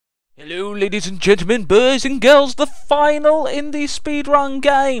Hello ladies and gentlemen, boys and girls, the final indie speedrun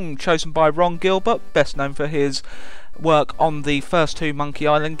game chosen by Gilbert, best known for his work on the first two Monkey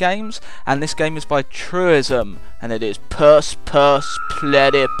Island games, and this game is by Truism, and it is Pus Pus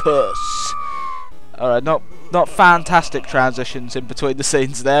Platypus. Alright, not fantastic transitions in between the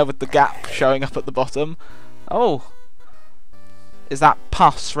scenes there with the gap showing up at the bottom. Oh, is that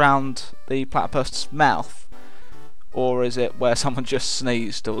pus round the platypus' mouth? Or is it where someone just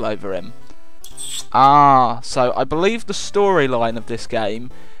sneezed all over him? Ah, so I believe the storyline of this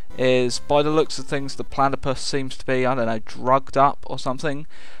game is, by the looks of things, the platypus seems to be, I don't know, drugged up or something.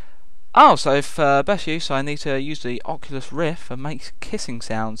 Oh, so if best use, I need to use the Oculus Rift and make kissing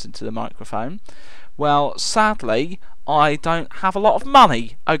sounds into the microphone. Well, sadly, I don't have a lot of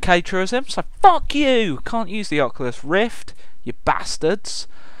money, okay, Truism? So fuck you! Can't use the Oculus Rift, you bastards.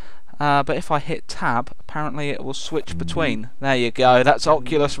 But if I hit tab, apparently it will switch between. There you go, that's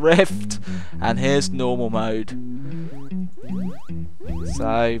Oculus Rift, and here's normal mode.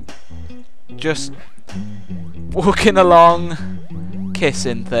 So, just walking along,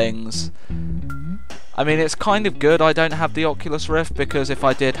 kissing things. I mean, it's kind of good I don't have the Oculus Rift, because if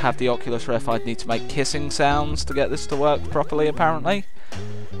I did have the Oculus Rift, I'd need to make kissing sounds to get this to work properly, apparently.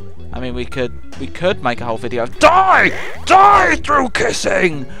 I mean, we could make a whole video of Die! Die through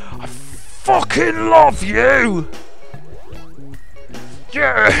kissing! I fucking love you!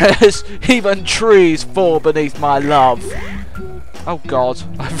 Yes! Even trees fall beneath my love! Oh god,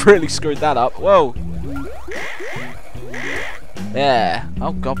 I've really screwed that up. Whoa! Yeah.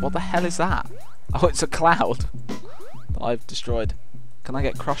 Oh god, what the hell is that? Oh, it's a cloud that I've destroyed. Can I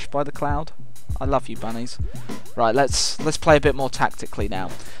get crushed by the cloud? I love you, bunnies. Right, let's play a bit more tactically now.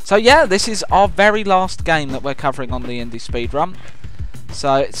 So yeah, this is our very last game that we're covering on the indie speedrun.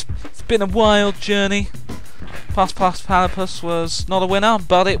 So it's been a wild journey. Pus Pus Platypus was not a winner,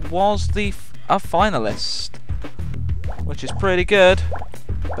 but it was a finalist, which is pretty good.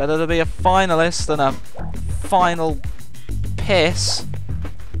 Better to be a finalist than a final piss.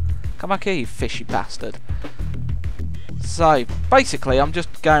 Come back here, you fishy bastard. So, basically, I'm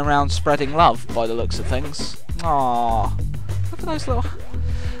just going around spreading love by the looks of things. Aww. Look at those little...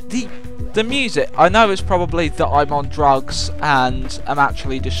 The music, I know it's probably that I'm on drugs and I'm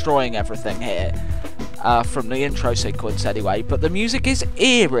actually destroying everything here. From the intro sequence anyway, but the music is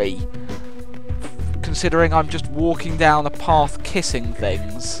eerie. Considering I'm just walking down a path kissing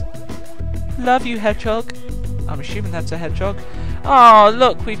things. Love you, hedgehog. I'm assuming that's a hedgehog. Oh,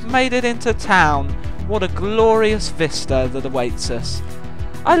 look, we've made it into town. What a glorious vista that awaits us.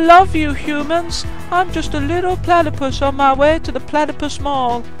 I love you, humans. I'm just a little platypus on my way to the Platypus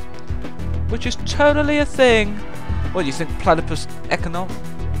Mall. Which is totally a thing. What do you think, platypus economic?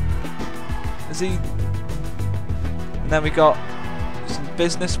 Is he... And then we got some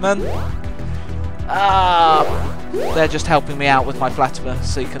businessmen. Ah, they're just helping me out with my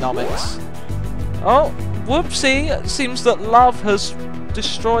platypus economics. Oh, whoopsie. It seems that love has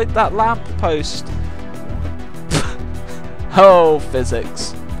destroyed that lamppost. Oh,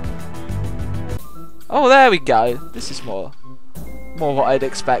 physics. Oh, there we go. This is more what I'd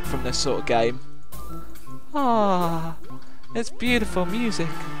expect from this sort of game. Ah, it's beautiful music.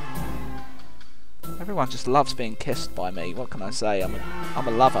 Everyone just loves being kissed by me. What can I say? I'm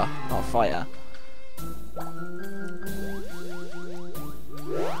a lover, not a fighter.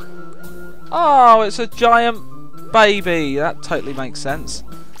 Oh, it's a giant baby. That totally makes sense.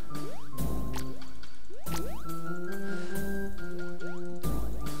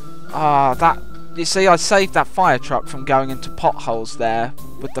 Ah, that... You see, I saved that fire truck from going into potholes there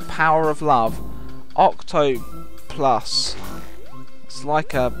with the power of love. Octo Plus. It's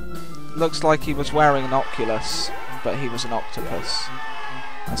like a... Looks like he was wearing an Oculus, but he was an octopus.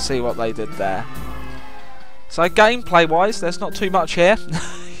 I see what they did there. So gameplay-wise, there's not too much here.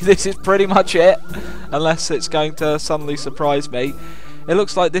 This is pretty much it, unless it's going to suddenly surprise me. It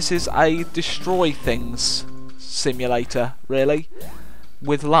looks like this is a destroy things simulator, really,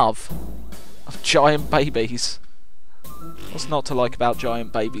 with love of giant babies. What's not to like about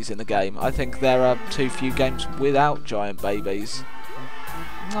giant babies in the game? I think there are too few games without giant babies.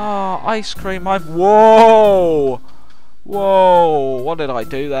 Oh, ice cream! Whoa! Whoa! What did I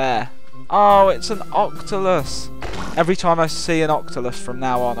do there? Oh, it's an Octolus. Every time I see an Octolus from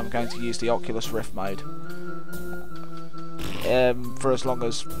now on, I'm going to use the Oculus Rift mode. For as long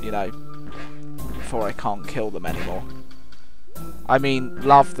as, you know, before I can't kill them anymore. I mean,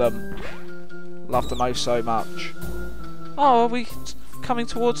 love them. Love them oh so much. Oh, are we coming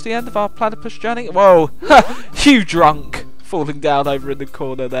towards the end of our platypus journey? Whoa! You drunk! Falling down over in the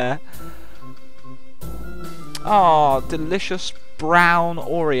corner there. Oh, delicious brown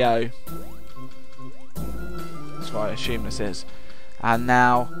Oreo. That's what I assume this is. And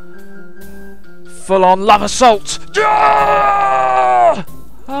now, full on love assault! I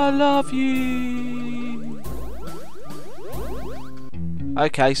love you!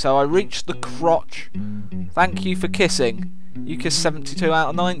 Okay, so I reached the crotch. Thank you for kissing. You kissed 72 out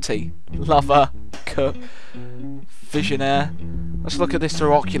of 90. Lover. Visionaire. Let's look at this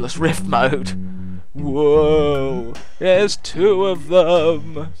through Oculus Rift mode. Whoa. There's 2 of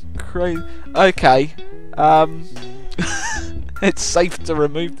them. Crazy. Okay. It's safe to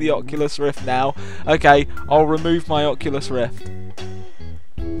remove the Oculus Rift now. Okay, I'll remove my Oculus Rift.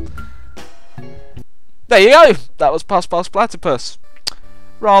 There you go! That was Pus Pus Platypus.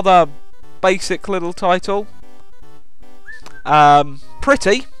 Rather basic little title.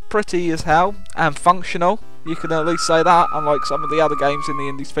 Pretty as hell, and functional. You can at least say that, unlike some of the other games in the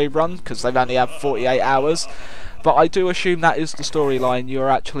indie speedrun, because they've only had 48 hours. But I do assume that is the storyline. You're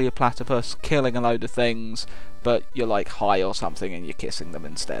actually a platypus killing a load of things, but you're like high or something and you're kissing them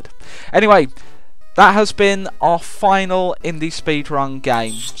instead. Anyway, that has been our final indie speedrun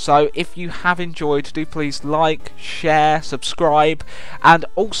game. So if you have enjoyed, do please like, share, subscribe, and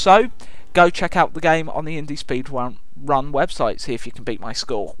also go check out the game on the indie speedrun website. See if you can beat my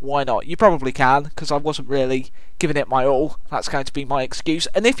score. Why not? You probably can, because I wasn't really giving it my all. That's going to be my excuse.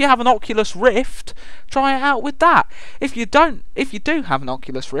 And if you have an Oculus Rift, try it out with that. If you do have an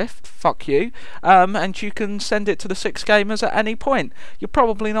Oculus Rift, fuck you, and you can send it to the 6 gamers at any point. You're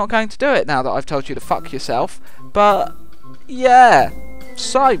probably not going to do it now that I've told you to fuck yourself, but yeah.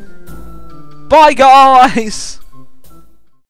 So bye guys.